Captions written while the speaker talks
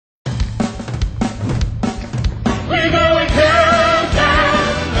We're going down.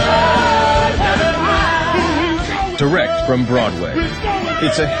 Direct from Broadway.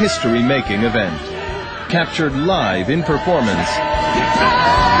 It's a history-making event. Captured live in performance.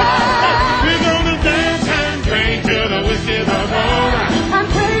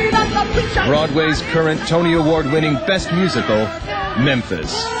 Broadway's current Tony Award-winning Best Musical,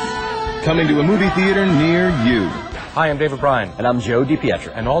 Memphis. Coming to a movie theater near you. Hi, I'm David Bryan. And I'm Joe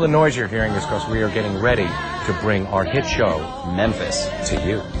DiPietro. And all the noise you're hearing is because we are getting ready to bring our hit show, Memphis, to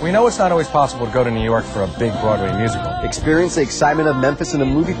you. We know it's not always possible to go to New York for a big Broadway musical. Experience the excitement of Memphis in a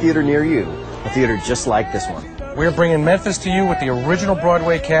movie theater near you. A theater just like this one. We're bringing Memphis to you with the original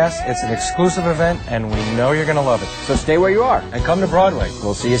Broadway cast. It's an exclusive event, and we know you're going to love it. So stay where you are. And come to Broadway.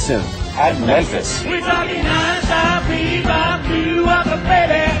 We'll see you soon. At Memphis. We're talking non-stop, bebop, doo-wop,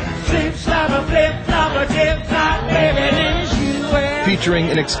 baby. Slip, slop, flip, flop, tip, top, baby. Featuring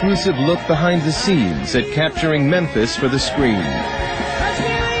an exclusive look behind the scenes at capturing Memphis for the screen.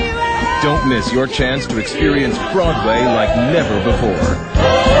 Don't miss your chance to experience Broadway like never before.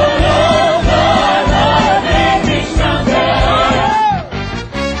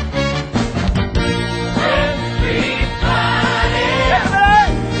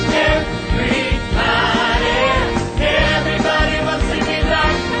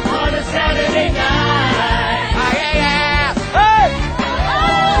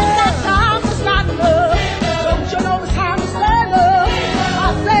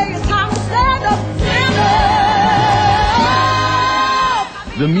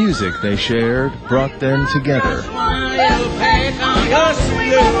 The music they shared brought them together.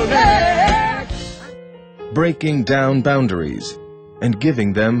 Breaking down boundaries and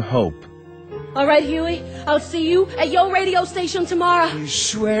giving them hope. All right, Huey, I'll see you at your radio station tomorrow. You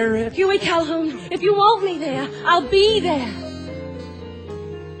swear it? Huey Calhoun, if you want me there, I'll be there.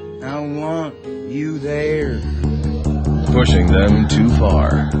 I want you there. Pushing them too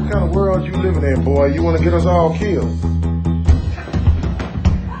far. What kind of world you living in, boy? You want to get us all killed?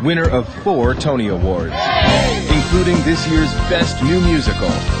 Winner of 4 Tony Awards, including this year's Best New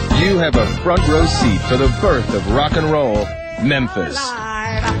Musical. You have a front row seat for the birth of rock and roll, Memphis.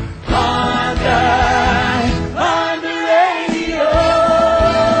 On the radio.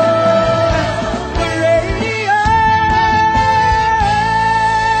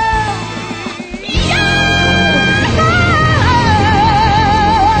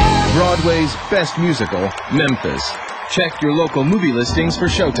 Broadway's Best Musical, Memphis. Check your local movie listings for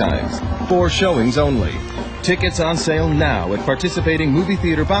showtimes. 4 showings only. Tickets on sale now at participating movie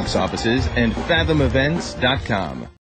theater box offices and fathomevents.com.